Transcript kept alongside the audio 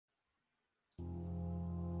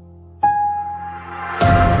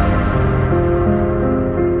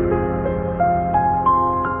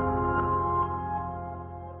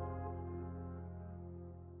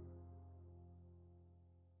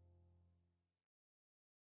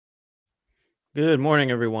Good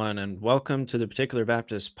morning, everyone, and welcome to the Particular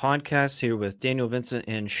Baptist Podcast here with Daniel Vincent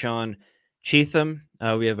and Sean Cheatham.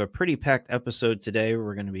 We have a pretty packed episode today.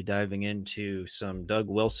 We're going to be diving into some Doug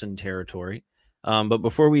Wilson territory. But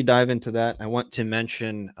before we dive into that, I want to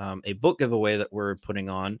mention a book giveaway that we're putting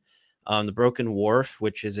on. The Broken Wharf,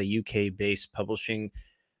 which is a UK-based publishing,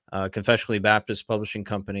 confessionally Baptist publishing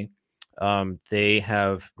company. They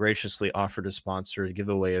have graciously offered to sponsor a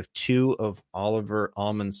giveaway of two of Oliver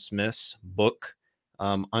Almond Smith's book,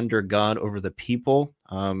 Under God Over the People.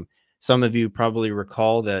 Some of you probably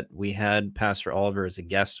recall that we had Pastor Oliver as a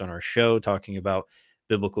guest on our show talking about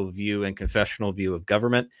biblical view and confessional view of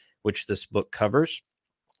government, which this book covers.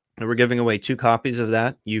 And we're giving away two copies of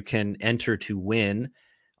that. You can enter to win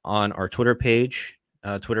on our Twitter page,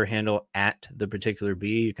 Twitter handle at the particular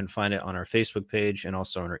B. You can find it on our Facebook page and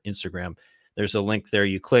also on our Instagram. There's a link there.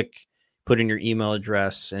 You click, put in your email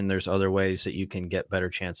address, and there's other ways that you can get better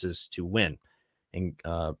chances to win and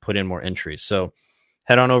put in more entries. So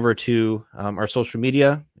head on over to our social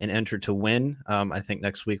media and enter to win. I think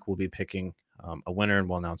next week we'll be picking a winner and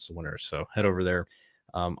we'll announce the winner. So head over there.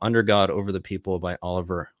 Under God Over the People by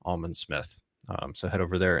Oliver Almond Smith. So head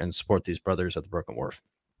over there and support these brothers at the Broken Wharf.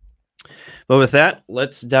 But with that,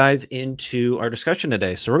 let's dive into our discussion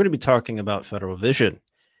today. So we're going to be talking about Federal Vision.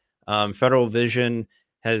 Federal Vision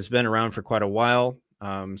has been around for quite a while.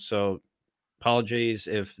 So apologies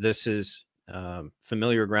if this is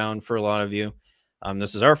familiar ground for a lot of you.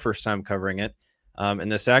 This is our first time covering it.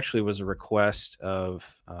 And this actually was a request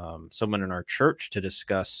of someone in our church to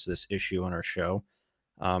discuss this issue on our show.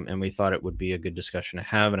 And we thought it would be a good discussion to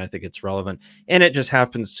have. And I think it's relevant. And it just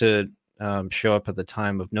happens to show up at the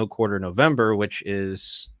time of No Quarter November, which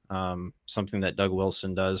is something that Doug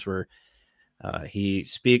Wilson does, where he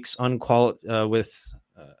speaks with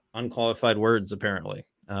unqualified words, apparently.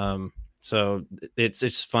 So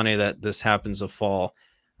it's funny that this happens to fall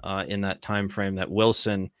in that time frame that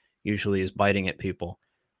Wilson usually is biting at people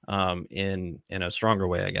in a stronger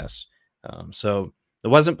way, I guess. So it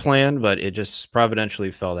wasn't planned, but it just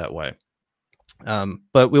providentially fell that way.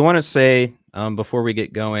 But we want to say before we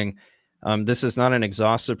get going, this is not an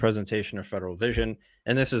exhaustive presentation of Federal Vision.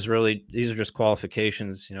 And these are just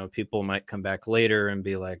qualifications. People might come back later and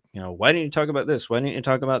be like, why didn't you talk about this? Why didn't you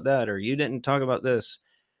talk about that? Or you didn't talk about this.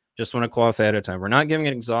 Just want to qualify at a time. We're not giving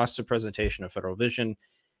an exhaustive presentation of Federal Vision.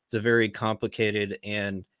 It's a very complicated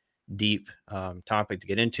and deep topic to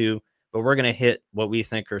get into, but we're going to hit what we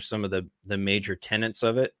think are some of the major tenets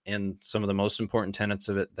of it and some of the most important tenets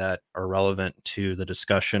of it that are relevant to the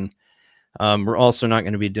discussion. We're also not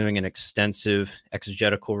going to be doing an extensive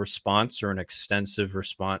exegetical response or an extensive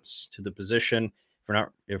response to the position.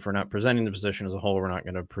 If we're not presenting the position as a whole, we're not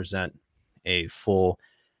going to present a full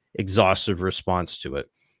exhaustive response to it.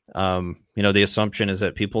 The assumption is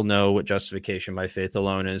that people know what justification by faith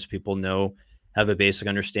alone is. People have a basic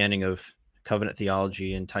understanding of covenant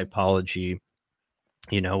theology and typology,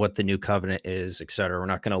 what the new covenant is, etc. We're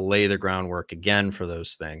not going to lay the groundwork again for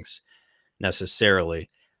those things necessarily.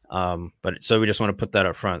 But so we just want to put that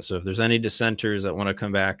up front. So if there's any dissenters that want to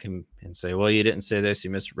come back and say, well, you didn't say this, you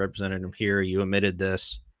misrepresented him here, you omitted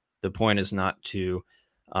this. The point is not to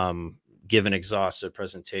give an exhaustive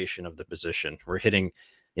presentation of the position. We're hitting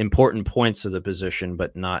important points of the position,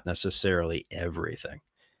 but not necessarily everything.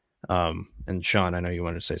 And Sean, I know you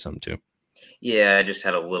wanted to say something too. Yeah, I just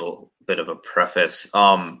had a little bit of a preface.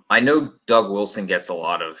 I know Doug Wilson gets a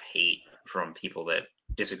lot of hate from people that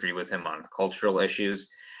disagree with him on cultural issues.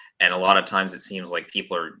 And a lot of times it seems like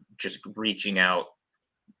people are just reaching out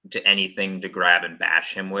to anything to grab and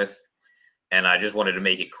bash him with. And I just wanted to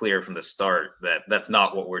make it clear from the start that that's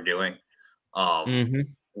not what we're doing. I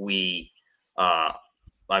mean, I'm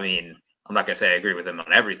not going to say I agree with him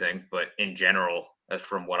on everything, but in general,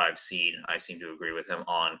 from what I've seen, I seem to agree with him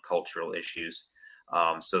on cultural issues.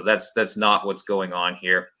 So that's not what's going on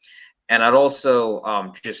here. And I'd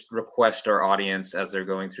also just request our audience as they're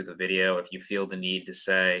going through the video, if you feel the need to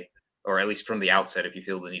say, or at least from the outset, if you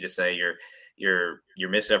feel the need to say you're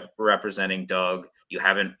misrepresenting Doug, you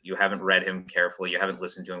haven't read him carefully, you haven't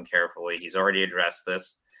listened to him carefully, he's already addressed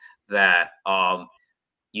this, that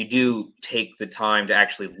you do take the time to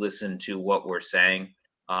actually listen to what we're saying,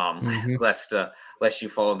 lest you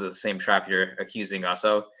fall into the same trap you're accusing us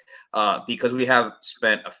of. Because we have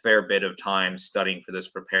spent a fair bit of time studying for this,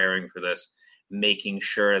 preparing for this, making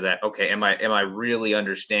sure that, okay, am I really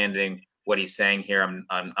understanding what he's saying here?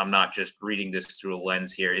 I'm not just reading this through a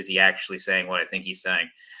lens here. Is he actually saying what I think he's saying?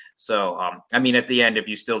 So, I mean, at the end, if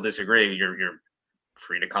you still disagree, you're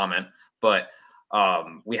free to comment. But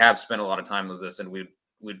we have spent a lot of time with this, and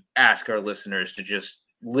we'd ask our listeners to just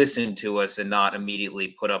listen to us and not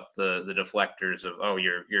immediately put up the deflectors of, oh,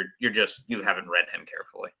 you're just, you haven't read him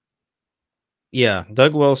carefully. Yeah,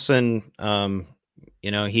 Doug Wilson,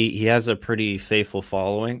 he has a pretty faithful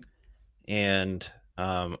following, and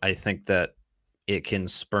I think that it can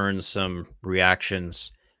spurn some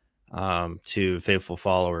reactions to faithful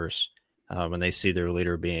followers when they see their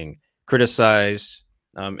leader being criticized.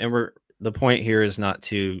 And the point here is not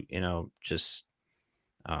to just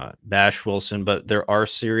bash Wilson, but there are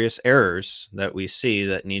serious errors that we see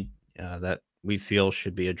that need that we feel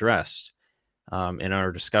should be addressed. In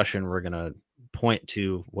our discussion, we're going to point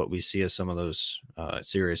to what we see as some of those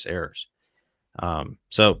serious errors.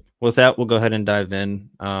 So with that, we'll go ahead and dive in.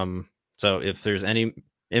 So if there's any,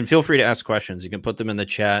 and feel free to ask questions, you can put them in the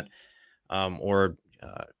chat or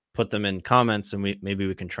put them in comments, and maybe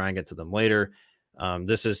we can try and get to them later.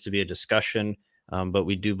 This is to be a discussion, but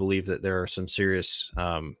we do believe that there are some serious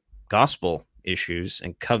gospel issues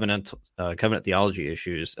and covenant theology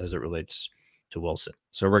issues as it relates to Wilson.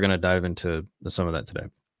 So we're going to dive into some of that today.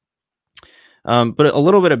 But a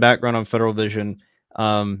little bit of background on Federal Vision.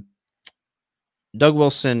 Doug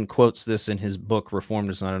Wilson quotes this in his book, Reformed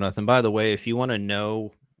is Not Enough. And by the way, if you want to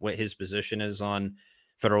know what his position is on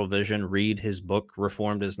Federal Vision, read his book,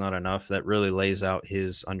 Reformed is Not Enough. That really lays out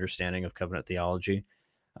his understanding of covenant theology.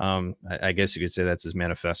 I guess you could say that's his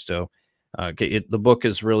manifesto. The book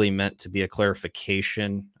is really meant to be a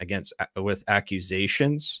clarification with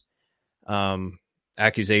accusations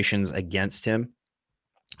against him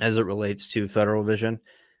as it relates to Federal Vision.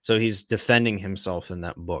 So he's defending himself in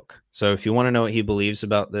that book. So if you want to know what he believes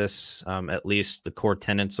about this, at least the core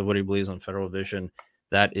tenets of what he believes on Federal Vision,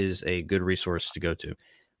 that is a good resource to go to.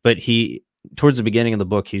 But towards the beginning of the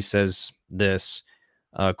book, he says this,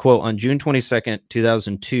 quote, on June 22nd,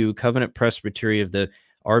 2002, Covenant Presbytery of the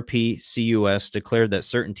RPCUS declared that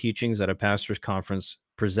certain teachings at a pastor's conference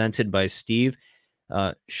presented by Steve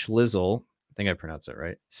Schlissel, I think I pronounced that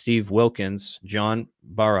right, Steve Wilkins, John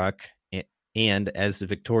Barak, and, as the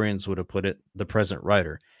Victorians would have put it, the present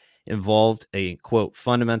writer, involved a, quote,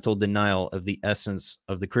 fundamental denial of the essence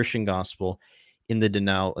of the Christian gospel in the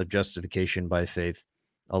denial of justification by faith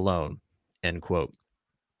alone, end quote.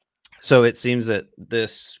 So it seems that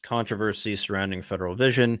this controversy surrounding Federal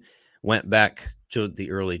Vision went back to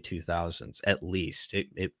the early 2000s, at least.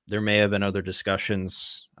 There may have been other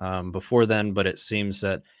discussions before then, but it seems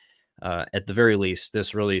that at the very least,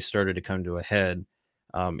 this really started to come to a head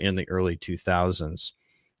in the early 2000s.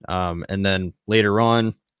 And then later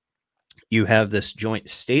on, you have this joint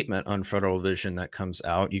statement on Federal Vision that comes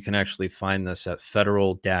out. You can actually find this at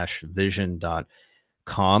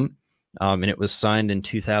federal-vision.com. And it was signed in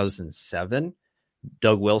 2007,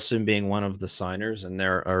 Doug Wilson being one of the signers. And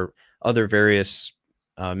there are other various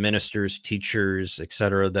ministers, teachers,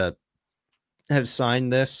 etc., that have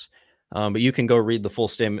signed this. But you can go read the full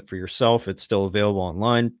statement for yourself. It's still available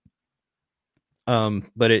online.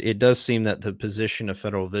 But it does seem that the position of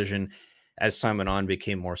Federal Vision as time went on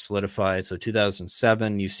became more solidified. So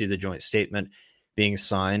 2007, you see the joint statement being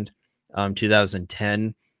signed.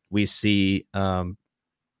 2010, we see the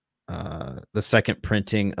second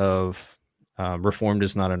printing of Reformed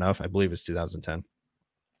is Not Enough. I believe it's 2010.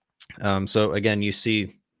 So again, you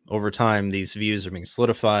see over time, these views are being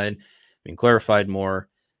solidified, being clarified more,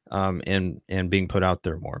 and being put out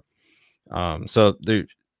there more. So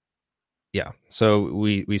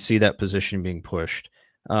we see that position being pushed.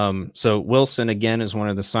 So Wilson, again, is one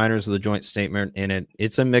of the signers of the joint statement, and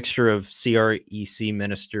it's a mixture of CREC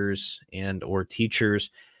ministers and or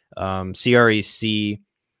teachers. CREC,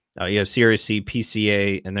 you have CREC,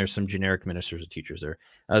 PCA, and there's some generic ministers and teachers there.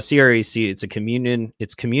 CREC,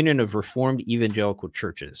 it's communion of Reformed evangelical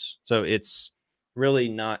churches. So it's really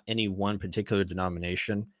not any one particular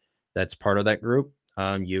denomination that's part of that group.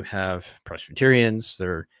 You have Presbyterians,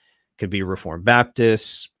 there could be Reformed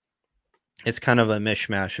Baptists. It's kind of a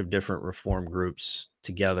mishmash of different Reformed groups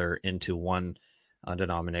together into one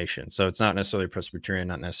denomination. So it's not necessarily Presbyterian,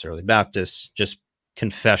 not necessarily Baptist, just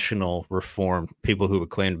confessional Reformed people who would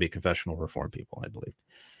claim to be confessional Reformed people, I believe.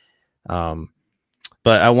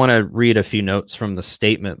 But I want to read a few notes from the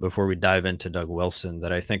statement before we dive into Doug Wilson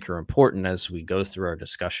that I think are important as we go through our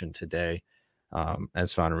discussion today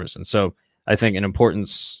as Found and Risen. So I think an important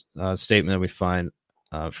statement that we find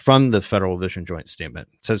from the Federal Vision Joint Statement.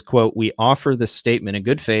 It says, quote, we offer this statement in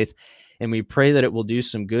good faith, and we pray that it will do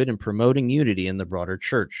some good in promoting unity in the broader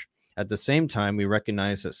church. At the same time, we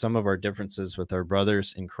recognize that some of our differences with our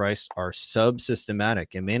brothers in Christ are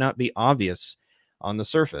sub-systematic and may not be obvious on the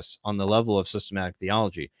surface, on the level of systematic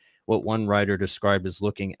theology, what one writer described as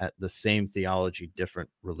looking at the same theology, different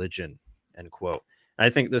religion, end quote. I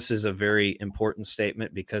think this is a very important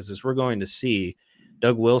statement because, as we're going to see,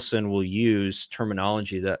 Doug Wilson will use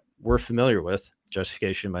terminology that we're familiar with: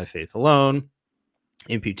 justification by faith alone,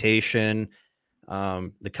 imputation,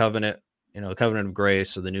 the covenant, the covenant of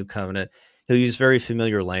grace or the new covenant. He'll use very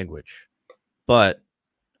familiar language, but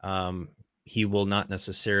he will not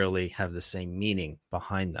necessarily have the same meaning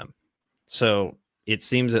behind them. So it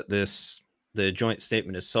seems that the joint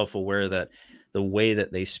statement is self-aware that the way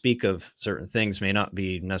that they speak of certain things may not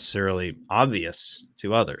be necessarily obvious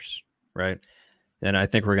to others, right? And I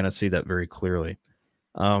think we're going to see that very clearly.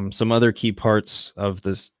 Some other key parts of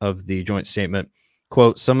the joint statement: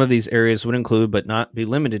 quote, some of these areas would include, but not be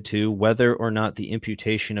limited to, whether or not the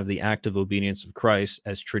imputation of the active obedience of Christ,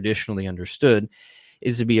 as traditionally understood,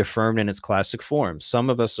 is to be affirmed in its classic form. Some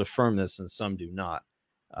of us affirm this and some do not.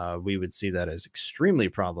 We would see that as extremely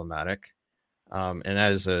problematic. And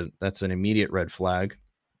that's an immediate red flag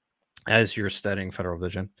as you're studying Federal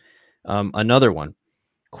Vision. Another one,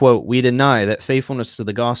 quote, we deny that faithfulness to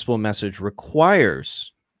the gospel message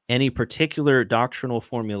requires any particular doctrinal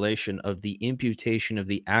formulation of the imputation of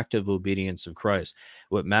the active obedience of Christ.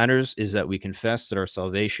 What matters is that we confess that our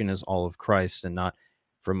salvation is all of Christ and not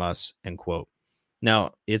from us, end quote.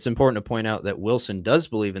 Now, it's important to point out that Wilson does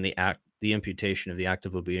believe in the imputation of the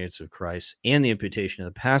active obedience of Christ and the imputation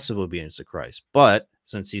of the passive obedience of Christ. But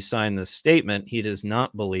since he signed this statement, he does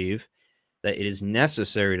not believe that it is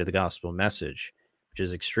necessary to the gospel message, which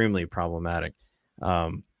is extremely problematic.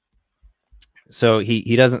 So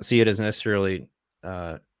he doesn't see it as necessarily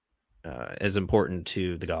as important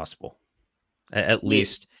to the gospel, at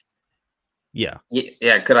least. Yeah.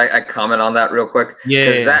 Yeah. Could I comment on that real quick?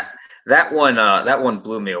 Yeah. Because that one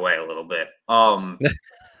blew me away a little bit.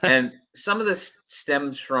 And some of this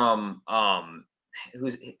stems from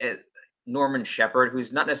who's Norman Shepherd,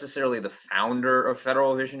 who's not necessarily the founder of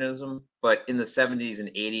Federal Visionism, but in the 70s and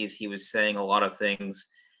 80s, he was saying a lot of things,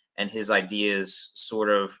 and his ideas sort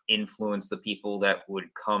of influenced the people that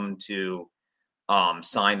would come to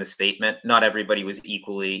sign the statement. Not everybody was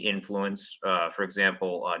equally influenced. For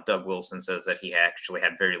example, Doug Wilson says that he actually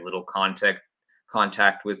had very little contact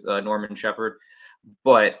with Norman Shepherd,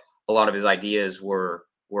 but a lot of his ideas were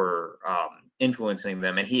influencing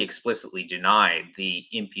them, and he explicitly denied the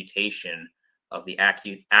imputation of the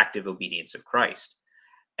active obedience of Christ.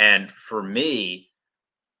 And for me,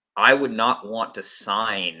 I would not want to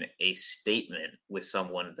sign a statement with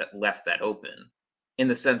someone that left that open, in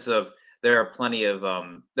the sense of there are plenty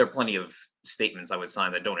of statements I would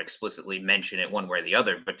sign that don't explicitly mention it one way or the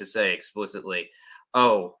other, but to say explicitly,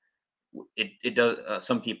 oh, it does,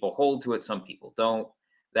 some people hold to it, some people don't.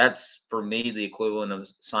 That's, for me, the equivalent of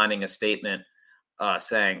signing a statement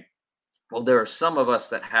saying, well, there are some of us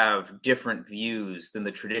that have different views than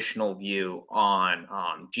the traditional view on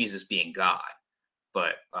Jesus being God,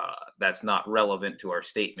 but that's not relevant to our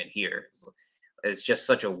statement here. It's just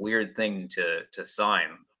such a weird thing to sign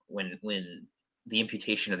when the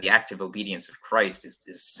imputation of the active obedience of Christ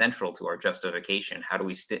is central to our justification. How do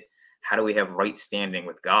we have right standing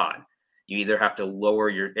with God? You either have to lower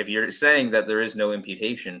if you're saying that there is no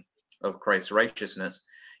imputation of Christ's righteousness,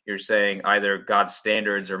 you're saying either God's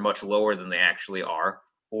standards are much lower than they actually are,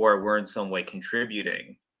 or we're in some way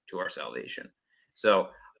contributing to our salvation. So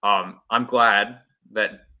I'm glad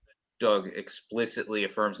that Doug explicitly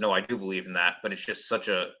affirms, no, I do believe in that, but it's just such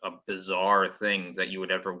a bizarre thing that you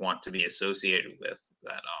would ever want to be associated with,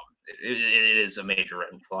 that it is a major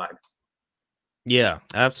red flag. Yeah,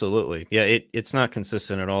 absolutely. Yeah, it's not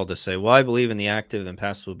consistent at all to say, well, I believe in the active and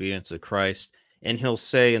passive obedience of Christ. And he'll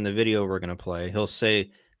say in the video we're going to play, he'll say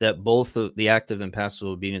that both the active and passive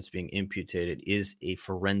obedience being imputed is a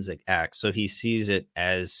forensic act. So he sees it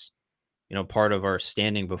as, part of our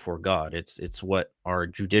standing before God. It's what our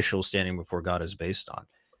judicial standing before God is based on.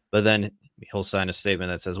 But then he'll sign a statement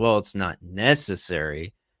that says, well, it's not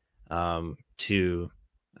necessary to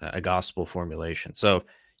a gospel formulation. So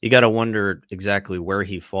you got to wonder exactly where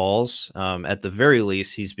he falls. At the very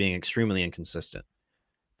least, he's being extremely inconsistent,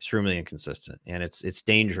 and it's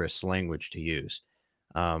dangerous language to use.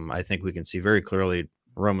 I think we can see very clearly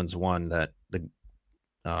Romans 1 that the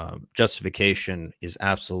justification is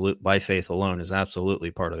absolute by faith alone, is absolutely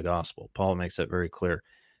part of the gospel. Paul makes that very clear.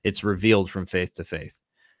 It's revealed from faith to faith.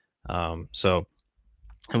 And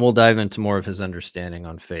we'll dive into more of his understanding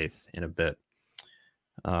on faith in a bit.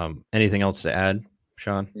 Anything else to add,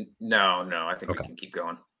 Sean? No, I think we can keep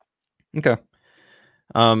going. Okay.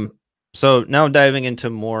 So now diving into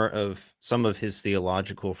more of some of his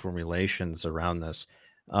theological formulations around this.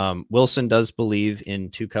 Wilson does believe in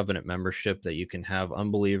two covenant membership, that you can have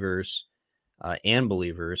unbelievers and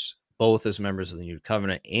believers both as members of the New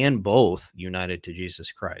Covenant and both united to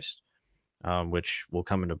Jesus Christ, which will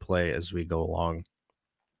come into play as we go along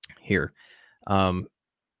here.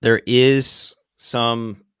 There is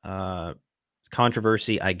some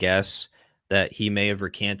controversy, I guess, that he may have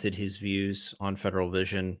recanted his views on federal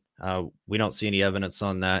vision. We don't see any evidence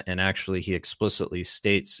on that. And actually, he explicitly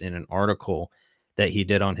states in an article that he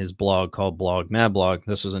did on his blog called Blog Mad Blog.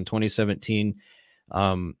 This was in 2017.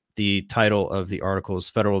 The title of the article is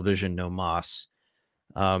Federal Vision No Mas.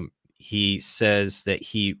 He says that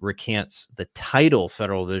he recants the title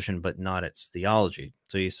Federal Vision, but not its theology.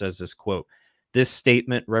 So he says this quote, "This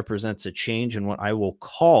statement represents a change in what I will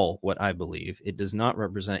call what I believe. It does not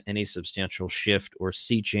represent any substantial shift or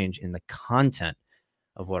sea change in the content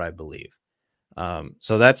of what I believe."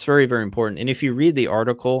 So that's very, very important. And if you read the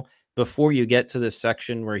article, before you get to this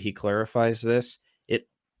section where he clarifies this,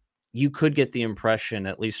 you could get the impression,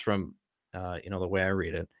 at least from the way I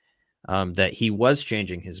read it, that he was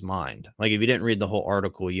changing his mind. Like if you didn't read the whole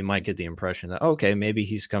article, you might get the impression that, okay, maybe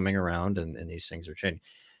he's coming around and these things are changing.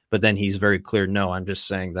 But then he's very clear, no, I'm just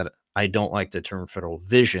saying that I don't like the term federal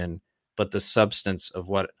vision, but the substance of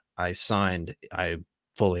what I signed, I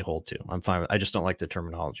fully hold to. I'm fine with, I just don't like the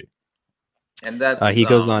terminology. And that's he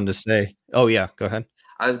goes on to say, oh yeah, go ahead.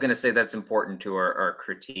 I was going to say that's important to our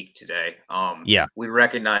critique today. Yeah, we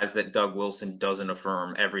recognize that Doug Wilson doesn't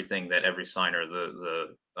affirm everything that every signer of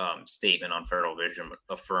the statement on federal vision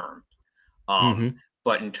affirmed.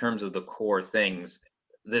 But in terms of the core things,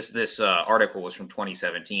 this article was from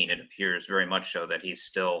 2017. It appears very much so that he's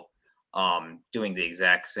still doing the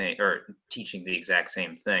exact same or teaching the exact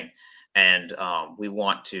same thing. And we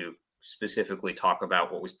want to specifically talk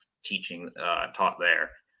about what was taught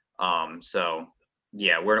there. So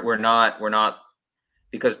yeah, we're not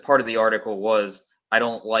because part of the article was I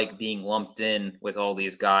don't like being lumped in with all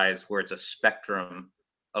these guys where it's a spectrum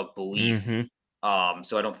of belief.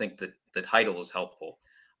 So I don't think that the title is helpful.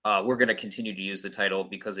 We're going to continue to use the title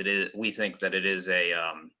because it is. We think that it is a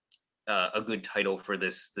good title for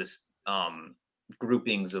this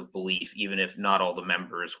groupings of belief, even if not all the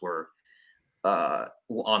members were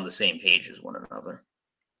on the same page as one another.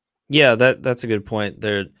 Yeah, that's a good point.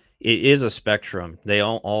 There it is a spectrum. They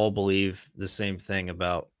all believe the same thing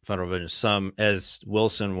about federal vision. Some, as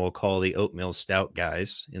Wilson will call the oatmeal stout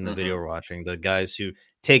guys in the video we're watching, the guys who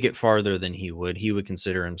take it farther than he would. He would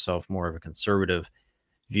consider himself more of a conservative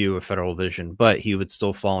view of federal vision, but he would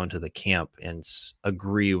still fall into the camp and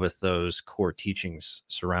agree with those core teachings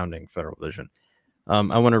surrounding federal vision.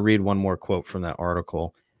 I want to read one more quote from that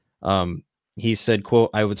article. He said, quote,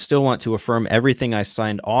 "I would still want to affirm everything I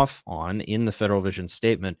signed off on in the federal vision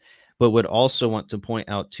statement, but would also want to point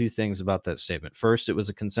out two things about that statement. First, it was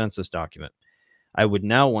a consensus document. I would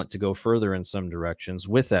now want to go further in some directions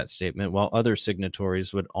with that statement, while other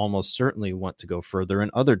signatories would almost certainly want to go further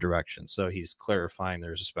in other directions." So he's clarifying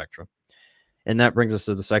there's a spectrum. And that brings us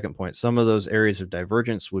to the second point. Some of those areas of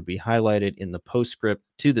divergence would be highlighted in the postscript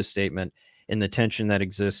to the statement, and the tension that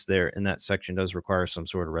exists there in that section does require some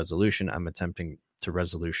sort of resolution. I'm attempting to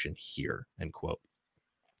resolution here, end quote.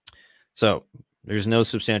 So there's no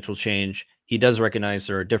substantial change. He does recognize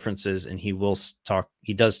there are differences, and he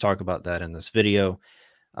does talk about that in this video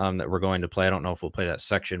that we're going to play. I don't know if we'll play that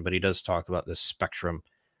section, but he does talk about this spectrum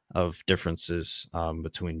of differences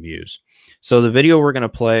between views. So the video we're going to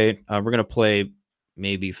play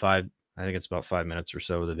maybe I think it's about 5 minutes or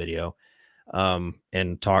so of the video,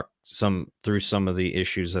 and talk through some of the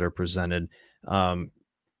issues that are presented.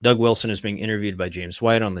 Doug Wilson is being interviewed by James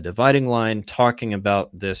White on the Dividing Line, talking about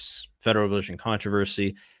this federal vision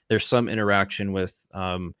controversy. There's some interaction with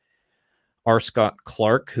R. Scott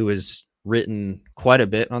Clark, who has written quite a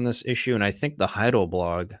bit on this issue. And I think the Heidel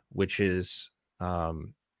blog, which is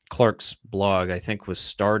Clark's blog, I think was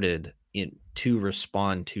started to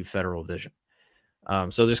respond to federal vision.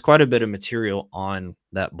 So there's quite a bit of material on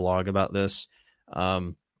that blog about this.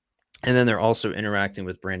 And then they're also interacting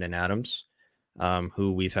with Brandon Adams,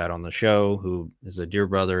 who we've had on the show, who is a dear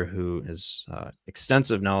brother who has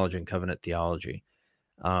extensive knowledge in covenant theology.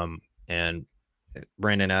 And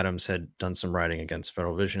Brandon Adams had done some writing against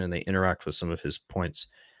federal vision, and they interact with some of his points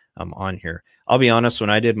on here. I'll be honest, when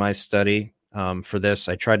I did my study for this,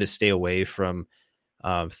 I tried to stay away from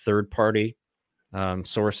third-party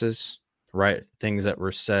sources, right? Things that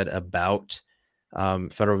were said about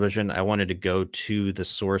federal vision. I wanted to go to the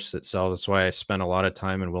source itself. That's why I spent a lot of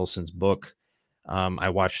time in Wilson's book. I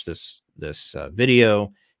watched this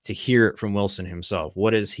video to hear it from Wilson himself.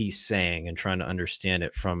 What is he saying, and trying to understand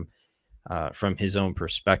it from his own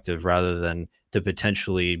perspective rather than the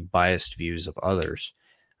potentially biased views of others.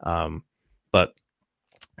 But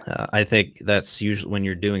I think that's usually when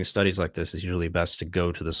you're doing studies like this, it's usually best to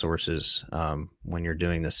go to the sources when you're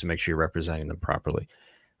doing this to make sure you're representing them properly.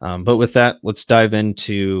 But with that, let's dive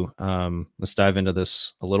into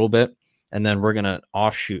this a little bit, and then we're going to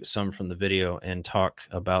offshoot some from the video and talk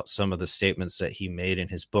about some of the statements that he made in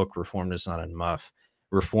his book, Reformed is Not Enough,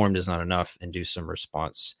 and do some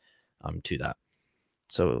response to that.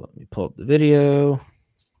 So let me pull up the video,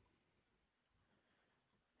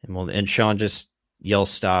 and Sean, just yell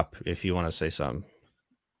stop if you want to say something.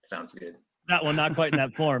 Sounds good. That one, not quite in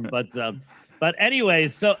that form, but anyway,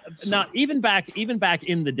 so now even back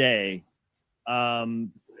in the day,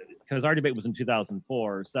 because our debate was in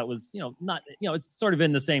 2004, so that was not it's sort of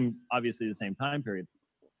in obviously the same time period.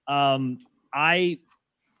 I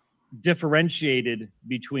differentiated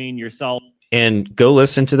between yourself and go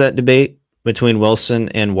listen to that debate between Wilson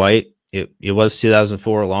and White. It was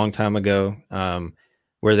 2004, a long time ago,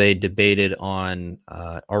 where they debated on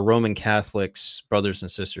our Roman Catholics, brothers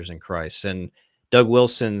and sisters in Christ, and Doug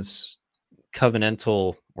Wilson's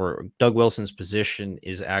position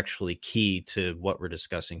is actually key to what we're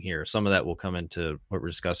discussing here. Some of that will come into what we're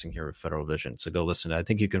discussing here with Federal Vision. So go listen to it. I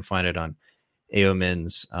think you can find it on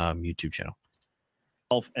AOMIN's YouTube channel.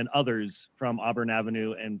 And others from Auburn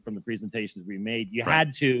Avenue and from the presentations we made, you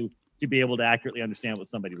had to be able to accurately understand what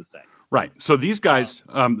somebody was saying. Right. So these guys,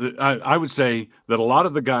 I would say that a lot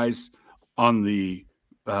of the guys on the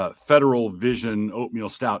Federal Vision oatmeal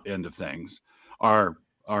stout end of things are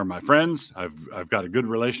my friends. I've got a good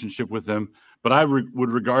relationship with them, but I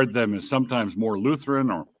would regard them as sometimes more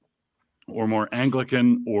Lutheran or more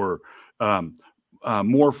Anglican or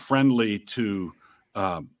more friendly to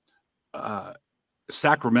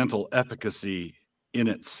sacramental efficacy in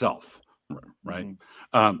itself, right?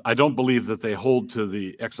 Mm-hmm. I don't believe that they hold to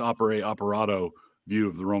the ex opere operato view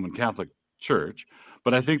of the Roman Catholic Church,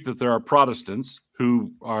 but I think that there are Protestants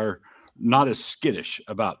who are not as skittish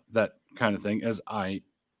about that kind of thing as I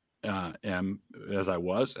am, as I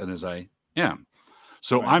was, and as I am.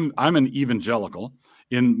 So right. I'm an evangelical.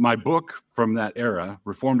 In my book from that era,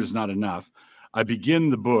 Reformed is Not Enough, I begin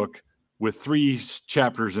the book with 3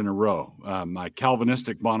 chapters in a row, my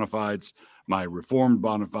Calvinistic bona fides, my Reformed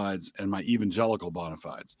bona fides, and my evangelical bona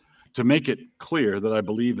fides, to make it clear that I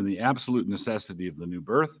believe in the absolute necessity of the new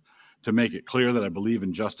birth, to make it clear that I believe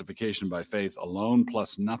in justification by faith alone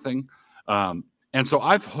plus nothing. And so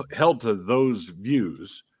I've held to those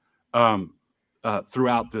views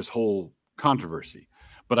throughout this whole controversy.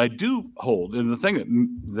 But I do hold, and the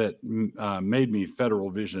thing that made me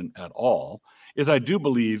Federal Vision at all, is I do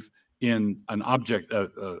believe in an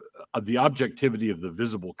the objectivity of the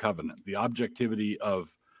visible covenant, the objectivity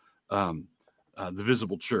of the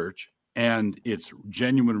visible church, and its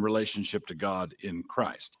genuine relationship to God in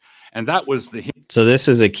Christ. And that was So this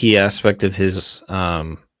is a key aspect of his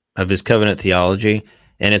covenant theology,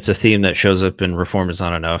 and it's a theme that shows up in Reform is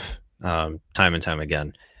Not Enough time and time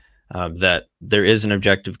again, that there is an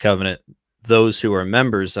objective covenant. Those who are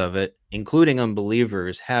members of it, including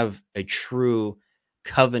unbelievers, have a true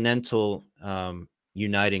covenantal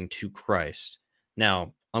uniting to Christ.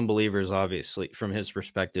 Now, unbelievers, obviously, from his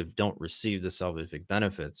perspective, don't receive the salvific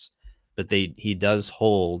benefits, but he does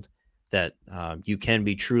hold that you can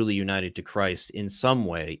be truly united to Christ in some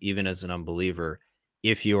way, even as an unbeliever,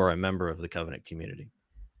 if you are a member of the covenant community.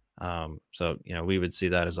 So, we would see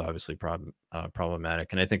that as obviously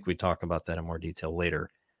problematic. And I think we talk about that in more detail later.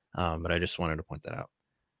 But I just wanted to point that out.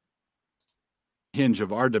 Hinge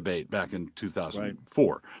of our debate back in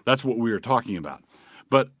 2004. Right. That's what we were talking about.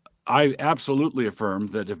 But I absolutely affirm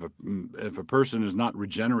that if a person is not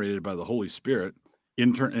regenerated by the Holy Spirit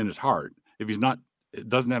in his heart, if he's not,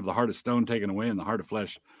 doesn't have the heart of stone taken away and the heart of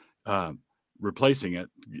flesh replacing it,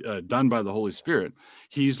 done by the Holy Spirit,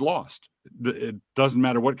 he's lost. It doesn't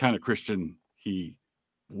matter what kind of Christian he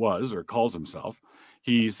was or calls himself.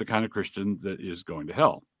 He's the kind of Christian that is going to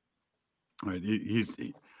hell. Right? He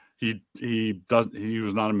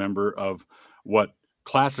was not a member of what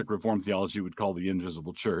classic Reformed theology would call the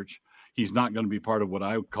invisible church. He's not going to be part of what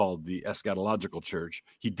I would call the eschatological church.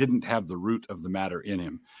 He didn't have the root of the matter in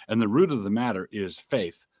him. And the root of the matter is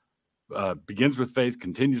faith. Begins with faith,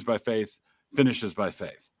 continues by faith, finishes by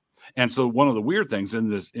faith. And so one of the weird things in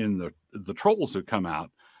the trolls that come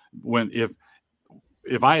out,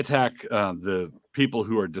 if I attack the people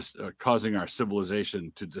who are causing our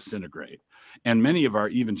civilization to disintegrate, and many of our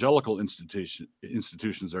evangelical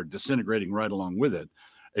institutions are disintegrating right along with it,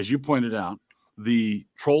 as you pointed out, the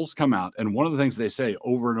trolls come out, and one of the things they say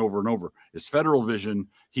over and over and over is Federal Vision,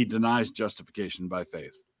 he denies justification by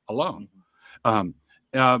faith alone.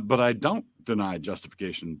 But I don't deny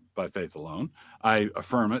justification by faith alone. I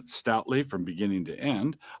affirm it stoutly from beginning to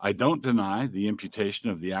end. I don't deny the imputation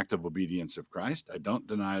of the active obedience of Christ. I don't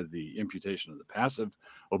deny the imputation of the passive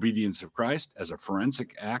obedience of Christ as a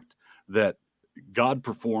forensic act that God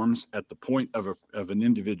performs at the point of an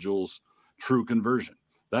individual's true conversion.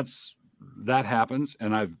 That happens,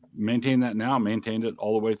 and I've maintained that now, maintained it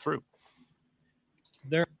all the way through.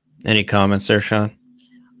 Any comments there, Sean?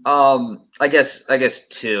 I guess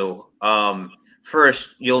two. First,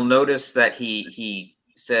 you'll notice that he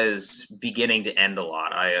says beginning to end a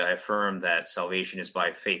lot. I affirm that salvation is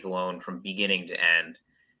by faith alone from beginning to end,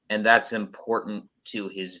 and that's important to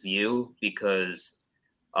his view because,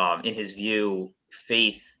 in his view,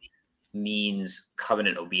 faith means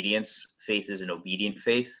covenant obedience. Faith is an obedient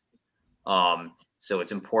faith. So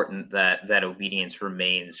it's important that that obedience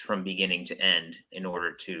remains from beginning to end in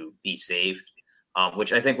order to be saved.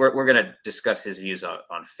 Which I think we're going to discuss his views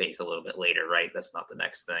on faith a little bit later, right? That's not the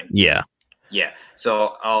next thing. Yeah. Yeah.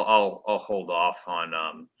 So I'll hold off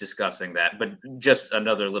on discussing that, but just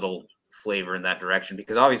another little flavor in that direction,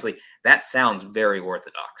 because obviously that sounds very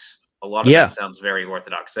orthodox. A lot of that sounds very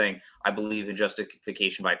orthodox, saying I believe in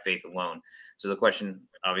justification by faith alone. So the question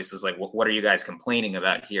obviously is like, what are you guys complaining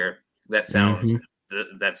about here? That sounds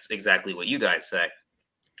that's exactly what you guys say.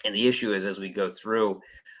 And the issue is, as we go through,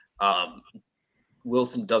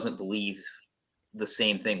 Wilson doesn't believe the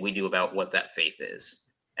same thing we do about what that faith is.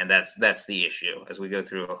 And that's the issue. As we go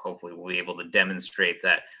through, hopefully we'll be able to demonstrate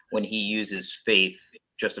that when he uses faith,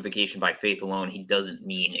 justification by faith alone, he doesn't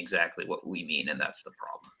mean exactly what we mean. And that's the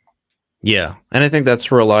problem. Yeah. And I think that's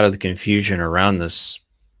where a lot of the confusion around this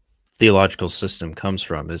theological system comes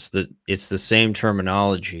from, is that it's the same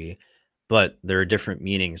terminology, but there are different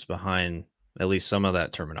meanings behind at least some of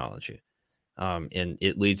that terminology. And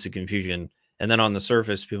it leads to confusion. And then on the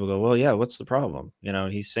surface, people go, well, yeah, what's the problem? You know,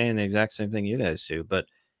 he's saying the exact same thing you guys do, but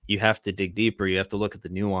you have to dig deeper. You have to look at the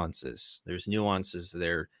nuances. There's nuances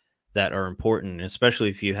there that are important, especially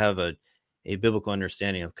if you have a biblical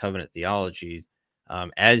understanding of covenant theology.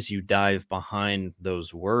 As you dive behind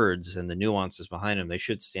those words and the nuances behind them, they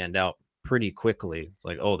should stand out pretty quickly. It's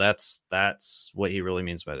like, oh, that's what he really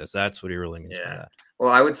means by this. That's what he really means by that.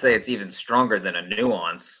 Well, I would say it's even stronger than a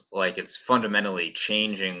nuance. Like, it's fundamentally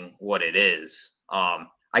changing what it is.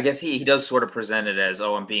 I guess he does sort of present it as,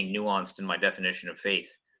 oh, I'm being nuanced in my definition of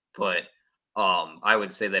faith, but I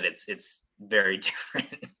would say that it's very different.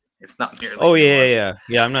 It's not nearly. Oh nuanced.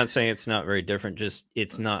 Yeah. I'm not saying it's not very different. Just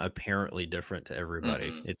it's not apparently different to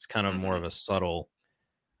everybody. It's kind of more of a subtle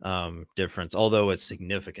difference, although it's a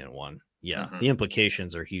significant one. Yeah, the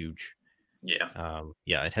implications are huge. Yeah.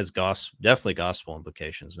 It has definitely gospel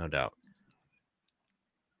implications, no doubt.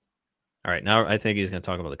 All right, now I think he's going to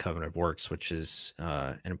talk about the covenant of works, which is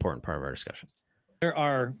an important part of our discussion. There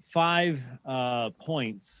are 5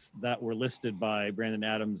 points that were listed by Brandon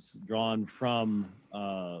Adams, drawn from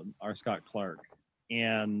R. Scott Clark.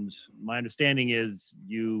 And my understanding is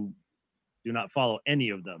you do not follow any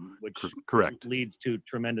of them, which correct leads to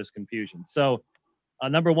tremendous confusion. So,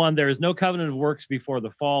 number 1, there is no covenant of works before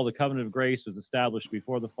the fall. The covenant of grace was established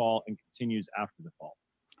before the fall and continues after the fall.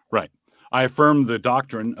 Right. I affirm the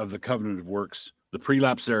doctrine of the covenant of works, the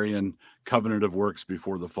prelapsarian covenant of works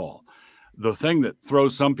before the fall. The thing that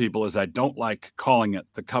throws some people is I don't like calling it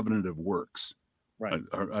the covenant of works, right?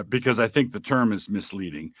 Because I think the term is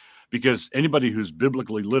misleading. Because anybody who's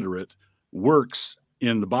biblically literate, works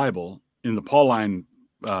in the Bible, in the Pauline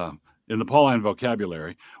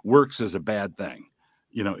vocabulary, works is a bad thing.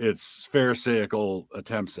 You know, it's Pharisaical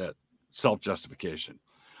attempts at self-justification.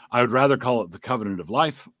 I would rather call it the covenant of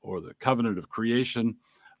life or the covenant of creation.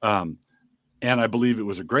 And I believe it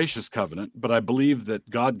was a gracious covenant, but I believe that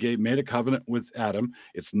God made a covenant with Adam.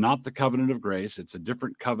 It's not the covenant of grace. It's a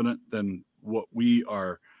different covenant than what we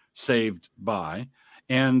are saved by.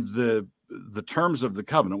 And the terms of the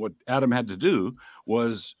covenant, what Adam had to do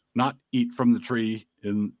was not eat from the tree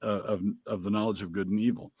of the knowledge of good and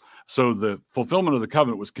evil. So the fulfillment of the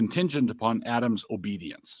covenant was contingent upon Adam's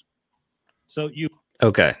obedience.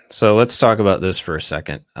 Okay, so let's talk about this for a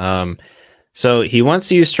second. So he wants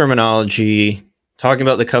to use terminology, talking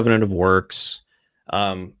about the covenant of works.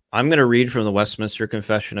 I'm going to read from the Westminster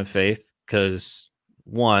Confession of Faith because,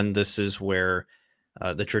 one, this is where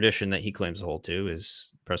the tradition that he claims to hold to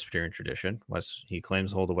is Presbyterian tradition. He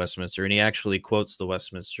claims to hold the Westminster, and he actually quotes the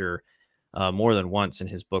Westminster more than once in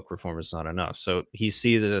his book, Reform is Not Enough. So he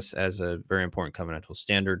sees this as a very important covenantal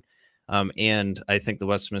standard. And I think the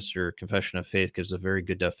Westminster Confession of Faith gives a very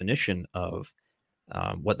good definition of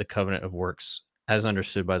what the covenant of works, as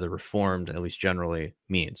understood by the Reformed, at least generally,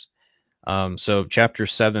 means. So chapter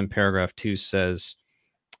 7, paragraph 2 says,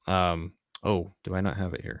 Oh, do I not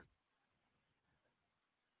have it here?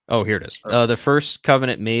 Oh, here it is. Oh. The first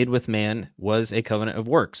covenant made with man was a covenant of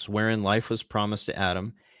works, wherein life was promised to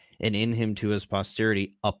Adam and in him to his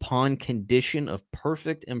posterity upon condition of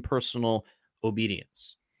perfect and personal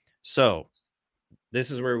obedience. So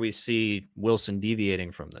this is where we see Wilson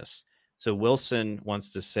deviating from this. So Wilson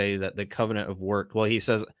wants to say that the covenant of work, well, he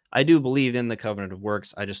says, I do believe in the covenant of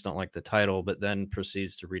works. I just don't like the title, but then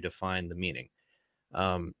proceeds to redefine the meaning.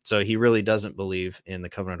 So he really doesn't believe in the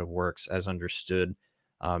covenant of works as understood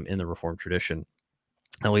in the Reformed tradition,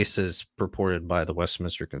 at least as purported by the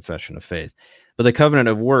Westminster Confession of Faith. But the covenant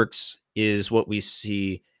of works is what we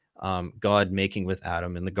see God making with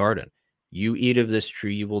Adam in the garden. You eat of this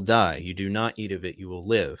tree, you will die. You do not eat of it, you will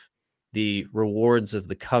live. The rewards of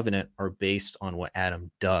the covenant are based on what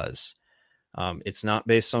Adam does. It's not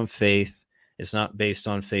based on faith. It's not based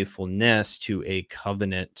on faithfulness to a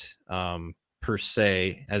covenant per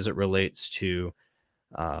se, as it relates to,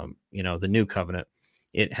 the new covenant.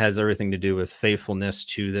 It has everything to do with faithfulness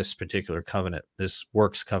to this particular covenant, this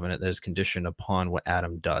works covenant that is conditioned upon what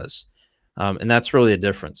Adam does. And that's really a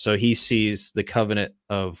difference. So he sees the covenant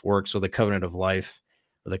of works, or the covenant of life,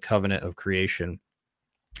 or the covenant of creation,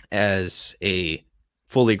 as a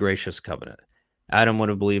fully gracious covenant. Adam would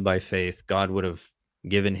have believed by faith. God would have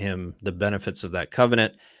given him the benefits of that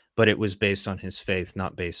covenant, but it was based on his faith,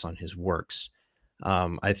 not based on his works.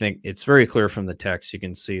 I think it's very clear from the text. You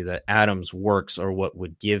can see that Adam's works are what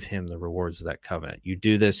would give him the rewards of that covenant. You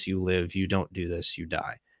do this, you live. You don't do this, you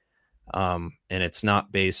die. And it's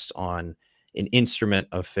not based on an instrument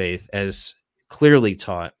of faith, as clearly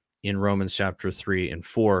taught in Romans chapter 3 and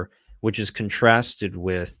 4, which is contrasted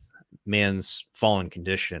with man's fallen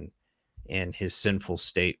condition and his sinful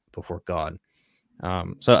state before God.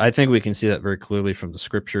 So I think we can see that very clearly from the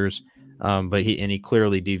scriptures, but he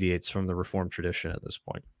clearly deviates from the Reformed tradition at this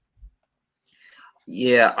point.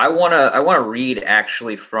 Yeah, I wanna read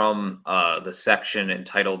actually from the section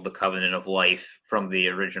entitled "The Covenant of Life" from the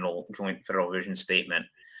original Joint Federal Vision Statement,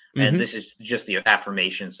 and this is just the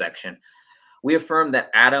affirmation section. We affirm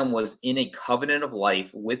that Adam was in a covenant of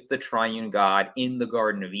life with the triune God in the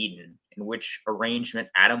Garden of Eden, in which arrangement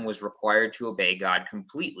Adam was required to obey God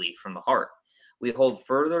completely from the heart. We hold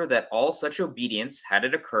further that all such obedience, had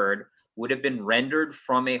it occurred, would have been rendered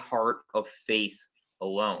from a heart of faith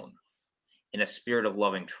alone, in a spirit of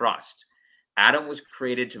loving trust. Adam was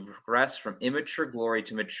created to progress from immature glory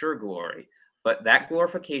to mature glory, but that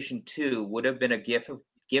glorification too would have been a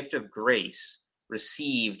gift of grace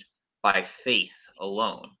received by faith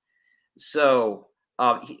alone. So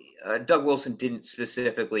Doug Wilson didn't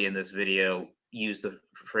specifically in this video use the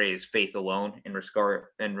phrase faith alone in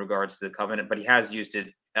regards to the covenant, but he has used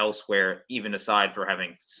it elsewhere, even aside for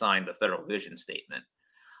having signed the Federal Vision Statement.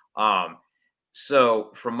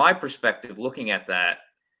 So from my perspective, looking at that,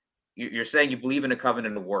 you're saying you believe in a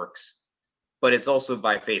covenant of works, but it's also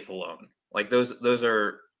by faith alone. Like those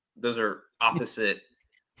are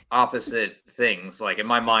opposite things. Like in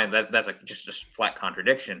my mind, that's like just a flat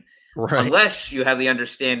contradiction. Right. Unless you have the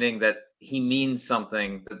understanding that he means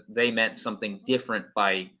something, that they meant something different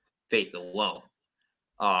by faith alone.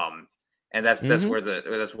 And that's where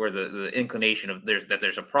the inclination of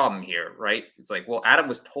there's a problem here, right? It's like, well, Adam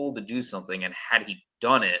was told to do something, and had he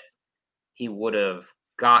done it, he would have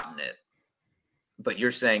gotten it. But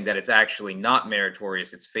you're saying that it's actually not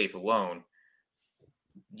meritorious; it's faith alone.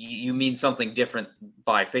 You mean something different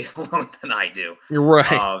by faith alone than I do. You're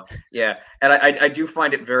right. Yeah, and I do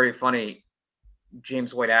find it very funny.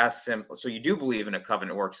 James White asks him, "So you do believe in a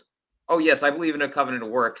covenant of works?" "Oh yes, I believe in a covenant of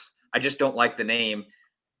works. I just don't like the name."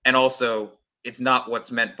 And also, it's not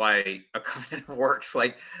what's meant by a covenant of works.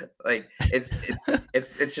 Like it's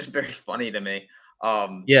just very funny to me.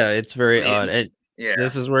 Yeah, it's very odd. Yeah,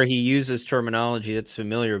 this is where he uses terminology that's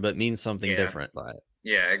familiar but means something different by it.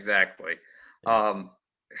 Yeah, exactly.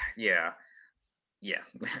 Yeah.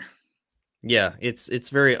 Yeah, it's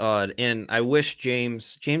very odd, and I wish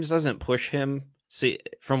James doesn't push him. See,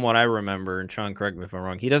 from what I remember, and Sean, correct me if I'm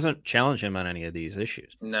wrong, he doesn't challenge him on any of these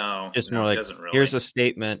issues. No, just more like, really. Here's a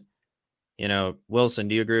statement. Wilson,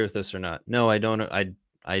 do you agree with this or not? No, I don't.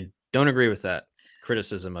 I don't agree with that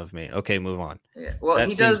criticism of me. Okay, move on. Yeah, well,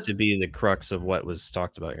 that seems to be the crux of what was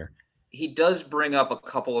talked about here. He does bring up a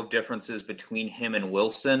couple of differences between him and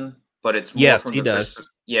Wilson, but it's more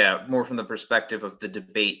more from the perspective of the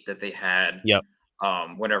debate that they had. Yep.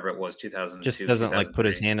 Whenever it was 2002. Just doesn't like put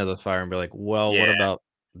his hand to the fire and be like, well, what about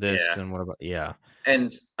this and what about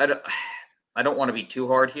And I don't want to be too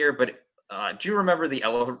hard here, but do you remember the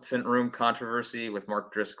elephant room controversy with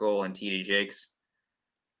Mark Driscoll and TD Jakes?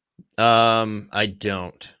 I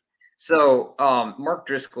don't. So Mark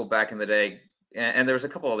Driscoll back in the day, and there was a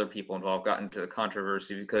couple other people involved, got into the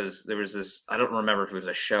controversy because there was this, I don't remember if it was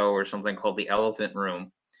a show or something called The Elephant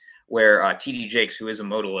Room, where T.D. Jakes, who is a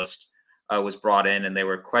modalist, was brought in, and they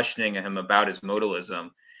were questioning him about his modalism.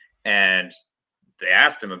 And they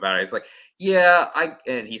asked him about it. He's like,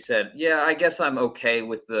 and he said, yeah, I guess I'm okay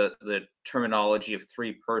with the terminology of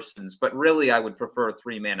three persons, but really I would prefer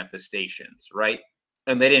three manifestations, right?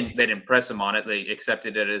 And they didn't press him on it. They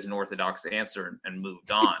accepted it as an orthodox answer and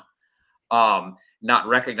moved on. Not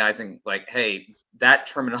recognizing, like, hey, that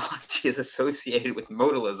terminology is associated with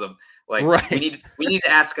modalism. Like, Right. we need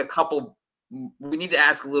to ask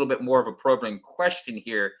a little bit more of a probing question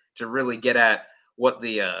here to really get at what do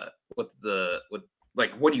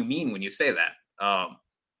you mean when you say that?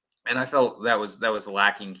 And I felt that was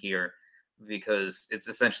lacking here, because it's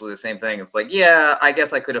essentially the same thing. It's like, yeah, I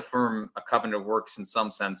guess I could affirm a covenant of works in some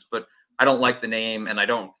sense, but I don't like the name, and I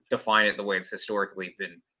don't define it the way it's historically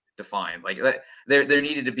been defined. Like that, there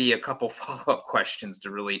needed to be a couple follow-up questions to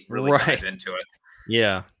really dive into it.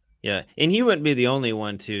 Yeah. And he wouldn't be the only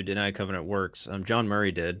one to deny covenant works. John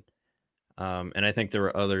Murray did. And I think there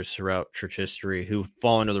were others throughout church history who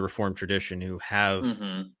fall into the Reformed tradition who have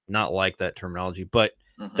not liked that terminology, but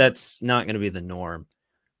that's not going to be the norm.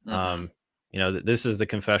 This is the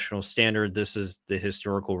confessional standard. This is the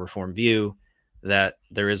historical Reformed view, that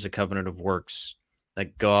there is a covenant of works,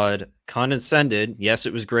 that God condescended. Yes,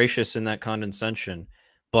 it was gracious in that condescension,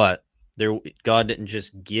 but God didn't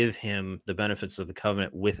just give him the benefits of the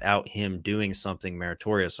covenant without him doing something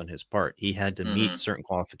meritorious on his part. He had to meet certain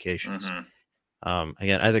qualifications.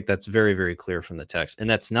 Again, I think that's very, very clear from the text. And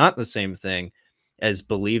that's not the same thing as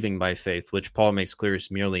believing by faith, which Paul makes clear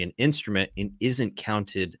is merely an instrument and isn't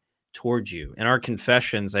counted towards you. In our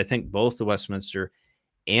confessions, I think both the Westminster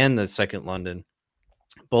and the Second London,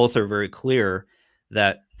 both are very clear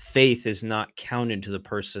that faith is not counted to the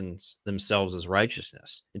persons themselves as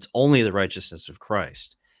righteousness. It's only the righteousness of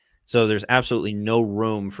Christ. So there's absolutely no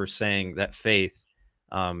room for saying that faith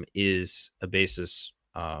is a basis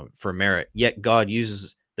for merit. Yet God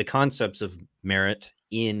uses the concepts of merit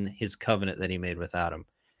in his covenant that he made with Adam.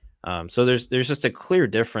 So there's just a clear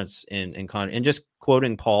difference in just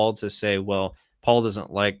quoting Paul to say, well, Paul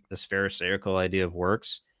doesn't like this Pharisaical idea of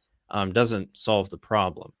works, doesn't solve the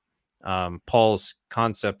problem. Paul's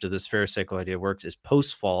concept of this Pharisaical idea of works is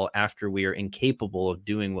post-fall, after we are incapable of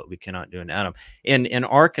doing what we cannot do in Adam. And in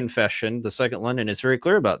our confession, the Second London is very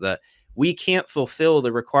clear about that. We can't fulfill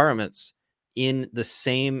the requirements in the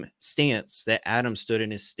same stance that Adam stood in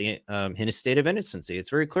his state of innocency. It's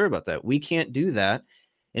very clear about that. We can't do that.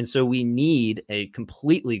 And so we need a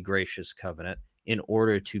completely gracious covenant in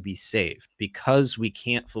order to be saved, because we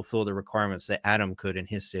can't fulfill the requirements that Adam could in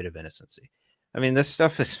his state of innocency. I mean, this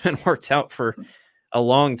stuff has been worked out for a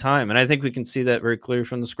long time. And I think we can see that very clearly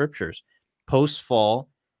from the scriptures. Post-fall,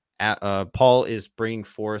 Paul is bringing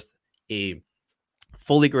forth a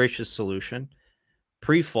fully gracious solution.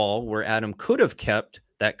 Pre-fall, where Adam could have kept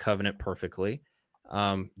that covenant perfectly,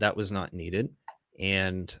 that was not needed.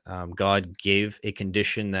 And God gave a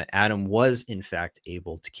condition that Adam was, in fact,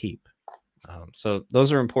 able to keep. So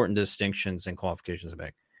those are important distinctions and qualifications of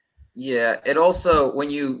it. Yeah, it also, when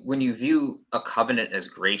you view a covenant as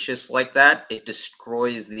gracious like that, it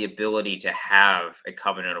destroys the ability to have a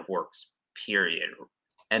covenant of works, period.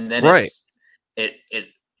 And then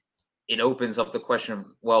it opens up the question of,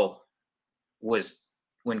 well, was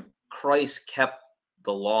when Christ kept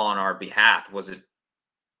the law on our behalf, was it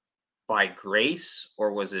by grace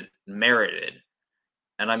or was it merited?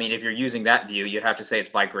 And I mean, if you're using that view, you'd have to say it's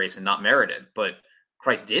by grace and not merited. But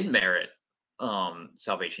Christ did merit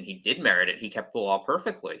salvation. He did merit it. He kept the law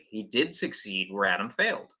perfectly. He did succeed where Adam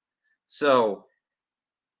failed. So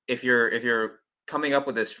if you're coming up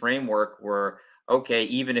with this framework where, okay,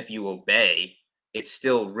 even if you obey, it's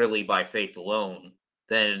still really by faith alone,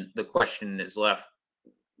 then the question is left,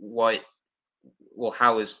 how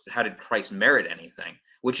did Christ merit anything?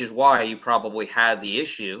 Which is why you probably had the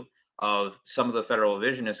issue of some of the federal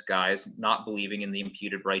revisionist guys not believing in the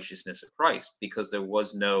imputed righteousness of Christ, because there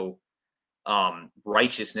was no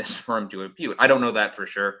righteousness for him to impute. I don't know that for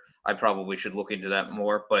sure. I probably should look into that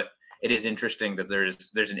more, but it is interesting that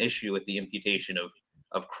there's an issue with the imputation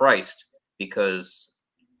of Christ, because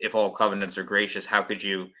if all covenants are gracious, how could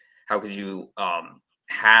you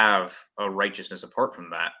have a righteousness apart from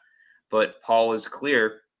that? But Paul is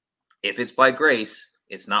clear: if it's by grace,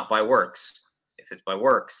 it's not by works. If it's by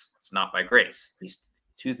works, it's not by grace. These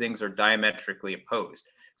two things are diametrically opposed.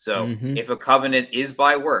 So if a covenant is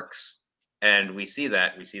by works, and we see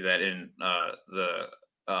that in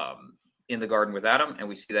the garden with Adam, and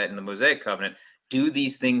we see that in the Mosaic covenant, do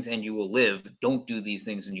these things and you will live, don't do these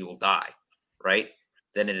things and you will die, right?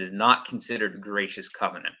 Then it is not considered a gracious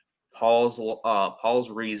covenant. Paul's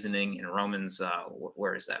reasoning in Romans,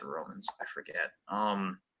 where is that in Romans? I forget.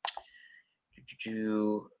 I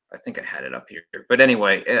think I had it up here. But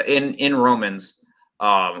anyway, in Romans,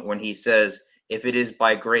 when he says, if it is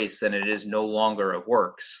by grace, then it is no longer of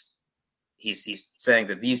works. He's saying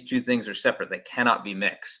that these two things are separate. They cannot be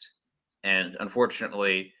mixed. And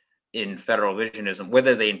unfortunately, in federal visionism,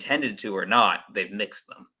 whether they intended to or not, they've mixed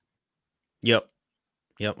them. Yep.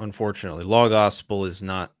 Unfortunately, law gospel is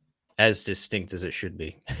not as distinct as it should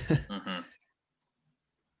be. Mm-hmm.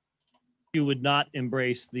 You would not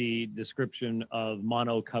embrace the description of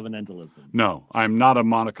monocovenantalism. No, I'm not a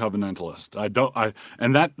monocovenantalist.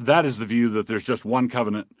 And that is the view that there's just one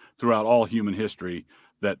covenant throughout all human history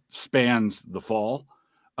that spans the fall.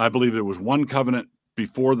 I believe there was one covenant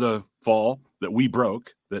before the fall that we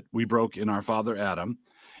broke in our father Adam,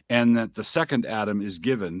 and that the second Adam is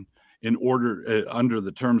given in order under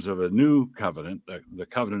the terms of a new covenant, the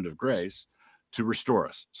covenant of grace, to restore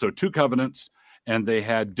us. So two covenants, and they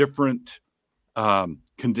had different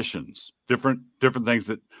conditions, different things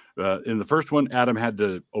that in the first one, Adam had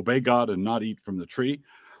to obey God and not eat from the tree.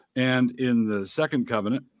 And in the second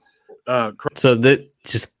covenant, so that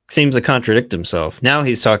just seems to contradict himself. Now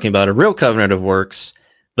he's talking about a real covenant of works,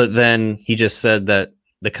 but then he just said that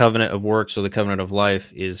the covenant of works or the covenant of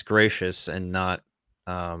life is gracious and not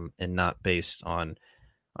based on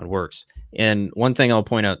works. And one thing I'll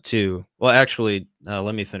point out too, well, actually,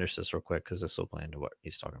 let me finish this real quick because this will play into what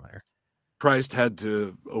he's talking about here. Christ had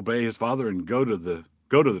to obey his father and go to the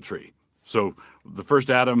tree. So the first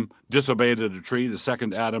Adam disobeyed at a tree. The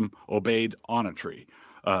second Adam obeyed on a tree.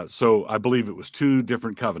 So I believe it was two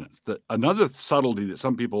different covenants. Another subtlety that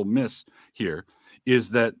some people miss here is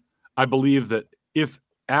that I believe that if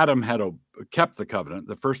Adam had kept the covenant,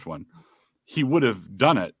 the first one, he would have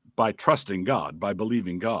done it by trusting God, by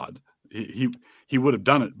believing God. He would have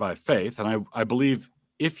done it by faith. And I believe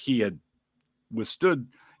if he had withstood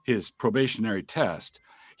his probationary test,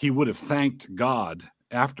 he would have thanked God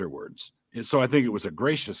afterwards. So I think it was a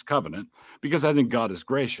gracious covenant because I think God is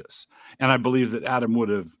gracious. And I believe that Adam would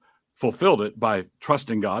have fulfilled it by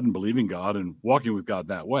trusting God and believing God and walking with God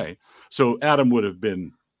that way. So Adam would have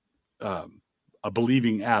been a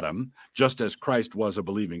believing Adam, just as Christ was a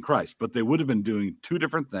believing Christ. But they would have been doing two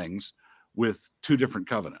different things with two different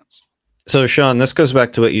covenants. So, Sean, this goes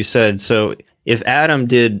back to what you said. So if Adam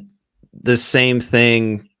did the same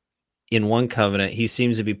thing in one covenant, he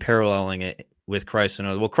seems to be paralleling it with Christ and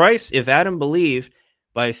others. Well, Christ, if Adam believed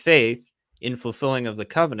by faith in fulfilling of the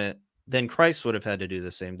covenant, then Christ would have had to do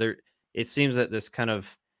the same. It seems that this kind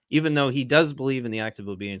of, even though he does believe in the active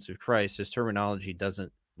obedience of Christ, his terminology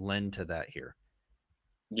doesn't lend to that here.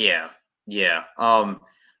 Yeah.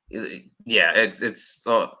 It's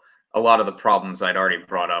a lot of the problems I'd already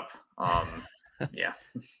brought up. Yeah.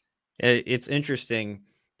 It's interesting.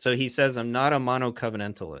 So he says, I'm not a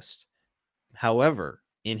monocovenantalist. However,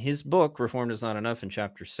 in his book, Reformed is Not Enough, in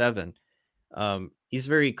chapter 7, he's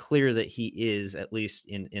very clear that he is, at least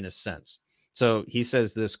in a sense. So he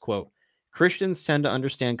says this, quote, Christians tend to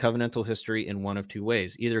understand covenantal history in one of two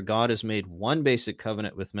ways. Either God has made one basic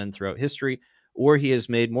covenant with men throughout history, or he has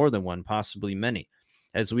made more than one, possibly many.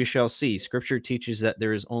 As we shall see, Scripture teaches that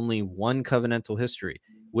there is only one covenantal history,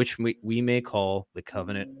 which we may call the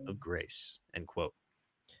covenant of grace, end quote.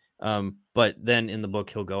 But then in the book,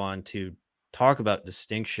 he'll go on to talk about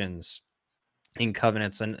distinctions in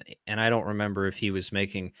covenants, and I don't remember if he was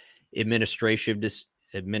making administrative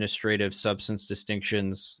substance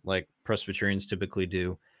distinctions like Presbyterians typically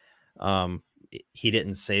do. He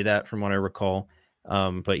didn't say that from what I recall,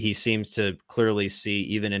 but he seems to clearly see,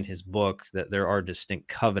 even in his book, that there are distinct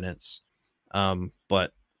covenants,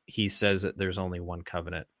 but he says that there's only one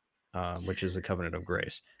covenant, which is the covenant of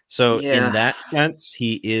grace. So in that sense,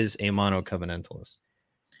 he is a monocovenantalist.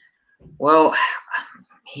 Well,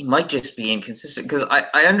 he might just be inconsistent because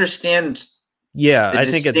I understand. Yeah, I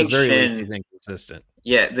think at the very least he's inconsistent.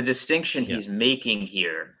 Yeah, the distinction he's making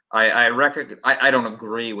here, I don't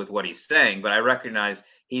agree with what he's saying, but I recognize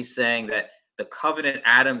he's saying that the covenant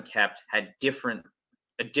Adam kept had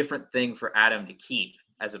a different thing for Adam to keep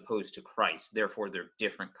as opposed to Christ. Therefore, they're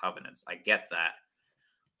different covenants. I get that.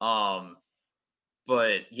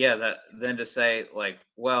 But yeah, then to say like,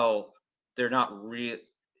 well, they're not real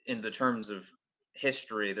in the terms of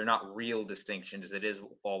history, they're not real distinctions. It is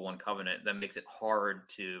all one covenant. That makes it hard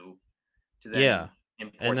to then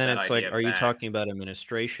import. And then it's like, are you back. talking about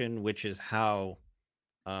administration, which is how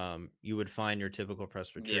you would find your typical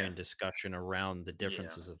Presbyterian discussion around the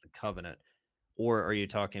differences of the covenant, or are you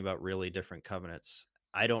talking about really different covenants?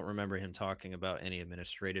 I don't remember him talking about any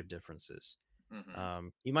administrative differences.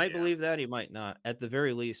 You might believe that, he might not. At the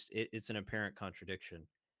very least, it's an apparent contradiction,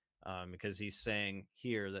 because he's saying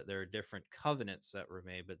here that there are different covenants that were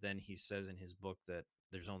made, but then he says in his book that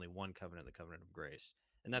there's only one covenant, the covenant of grace.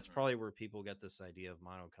 And that's probably where people get this idea of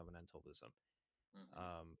monocovenantalism,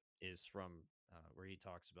 is from where he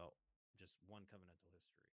talks about just one covenantal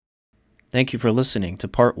history. Thank you for listening to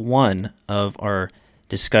part 1 of our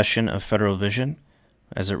discussion of Federal Vision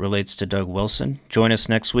as it relates to Doug Wilson. Join us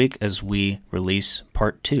next week as we release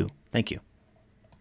part 2. Thank you.